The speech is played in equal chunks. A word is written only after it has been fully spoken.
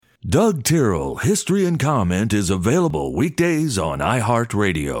Doug Tyrrell History and Comment is available weekdays on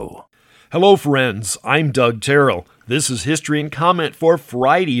iHeartRadio. Hello, friends. I'm Doug Tyrrell. This is History and Comment for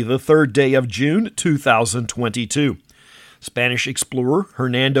Friday, the 3rd day of June, 2022. Spanish explorer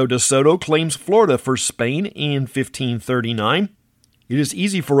Hernando de Soto claims Florida for Spain in 1539. It is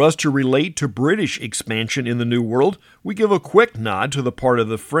easy for us to relate to British expansion in the New World. We give a quick nod to the part of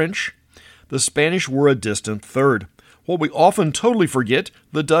the French. The Spanish were a distant third. What we often totally forget,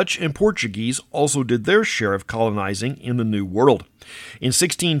 the Dutch and Portuguese also did their share of colonizing in the New World. In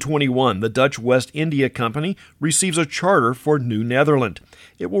 1621, the Dutch West India Company receives a charter for New Netherland.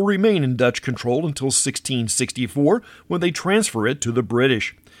 It will remain in Dutch control until 1664, when they transfer it to the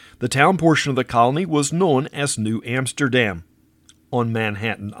British. The town portion of the colony was known as New Amsterdam, on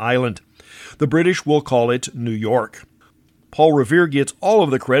Manhattan Island. The British will call it New York. Paul Revere gets all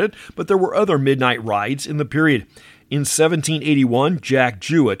of the credit, but there were other midnight rides in the period. In 1781, Jack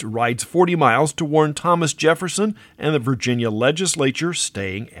Jewett rides 40 miles to warn Thomas Jefferson and the Virginia legislature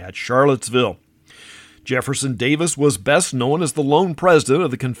staying at Charlottesville. Jefferson Davis was best known as the lone president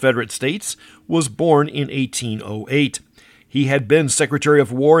of the Confederate States, was born in 1808. He had been Secretary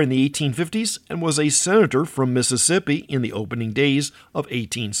of War in the 1850s and was a senator from Mississippi in the opening days of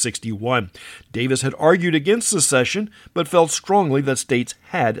 1861. Davis had argued against secession, but felt strongly that states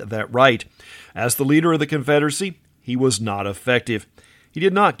had that right. As the leader of the Confederacy, he was not effective. He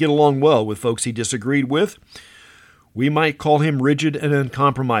did not get along well with folks he disagreed with. We might call him rigid and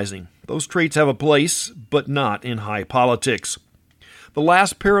uncompromising. Those traits have a place, but not in high politics. The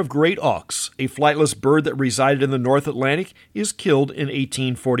last pair of great auks, a flightless bird that resided in the North Atlantic, is killed in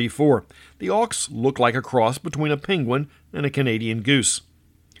 1844. The auks look like a cross between a penguin and a Canadian goose.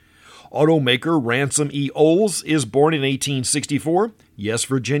 Automaker Ransom E. Olds is born in 1864. Yes,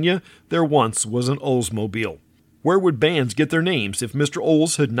 Virginia, there once was an Oldsmobile. Where would bands get their names if Mr.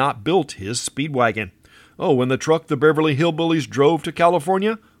 Olds had not built his Speedwagon? Oh, and the truck the Beverly Hillbillies drove to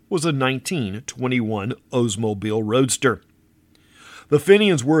California was a 1921 Oldsmobile Roadster. The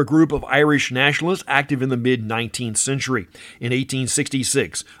Fenians were a group of Irish nationalists active in the mid-19th century. In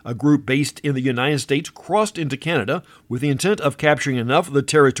 1866, a group based in the United States crossed into Canada with the intent of capturing enough of the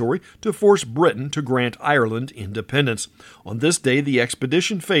territory to force Britain to grant Ireland independence. On this day, the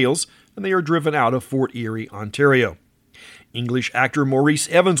expedition fails, and they are driven out of Fort Erie, Ontario. English actor Maurice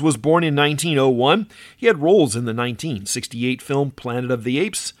Evans was born in 1901. He had roles in the 1968 film Planet of the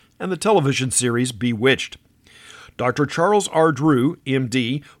Apes and the television series Bewitched. Dr. Charles R. Drew,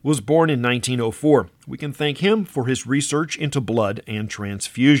 M.D., was born in 1904. We can thank him for his research into blood and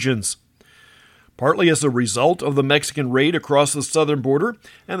transfusions. Partly as a result of the Mexican raid across the southern border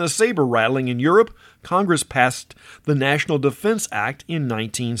and the saber rattling in Europe, Congress passed the National Defense Act in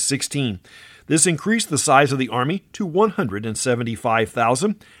 1916. This increased the size of the Army to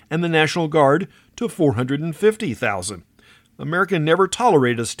 175,000 and the National Guard to 450,000. America never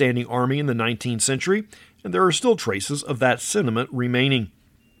tolerated a standing army in the 19th century, and there are still traces of that sentiment remaining.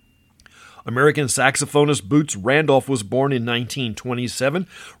 American saxophonist Boots Randolph was born in 1927.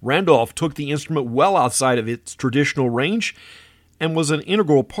 Randolph took the instrument well outside of its traditional range and was an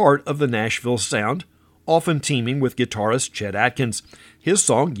integral part of the Nashville sound, often teaming with guitarist Chet Atkins. His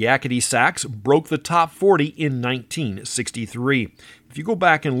song, Yakety Sax, broke the top 40 in 1963. If you go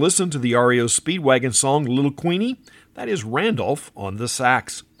back and listen to the REO Speedwagon song Little Queenie, that is Randolph on the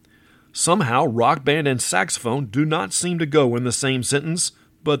sax. Somehow, rock band and saxophone do not seem to go in the same sentence,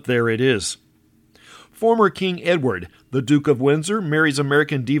 but there it is. Former King Edward, the Duke of Windsor, marries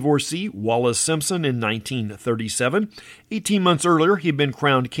American divorcee Wallis Simpson in 1937. 18 months earlier, he had been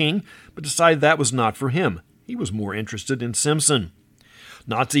crowned king, but decided that was not for him. He was more interested in Simpson.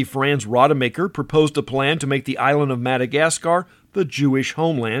 Nazi Franz Rademacher proposed a plan to make the island of Madagascar the Jewish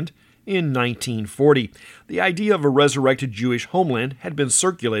homeland in 1940. The idea of a resurrected Jewish homeland had been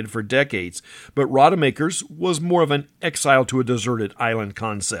circulated for decades, but Rademacher's was more of an exile to a deserted island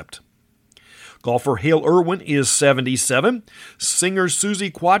concept. Golfer Hale Irwin is 77. Singer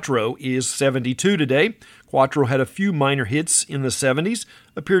Suzi Quatro is 72 today. Quatro had a few minor hits in the 70s,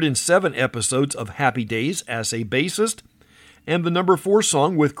 appeared in 7 episodes of Happy Days as a bassist, and the number 4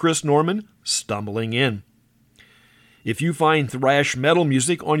 song with Chris Norman, Stumbling In. If you find thrash metal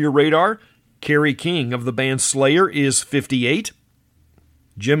music on your radar, Kerry King of the band Slayer is 58.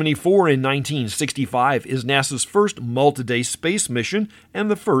 Gemini 4 in 1965 is NASA's first multi-day space mission and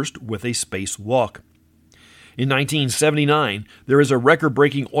the first with a spacewalk. In 1979, there is a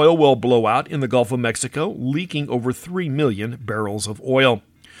record-breaking oil well blowout in the Gulf of Mexico, leaking over 3 million barrels of oil.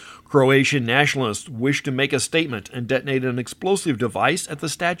 Croatian nationalists wished to make a statement and detonated an explosive device at the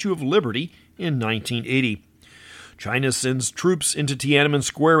Statue of Liberty in 1980. China sends troops into Tiananmen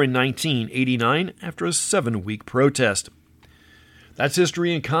Square in 1989 after a 7-week protest. That's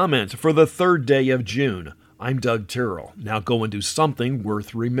History and Comment for the third day of June. I'm Doug Terrell. Now go and do something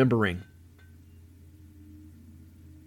worth remembering.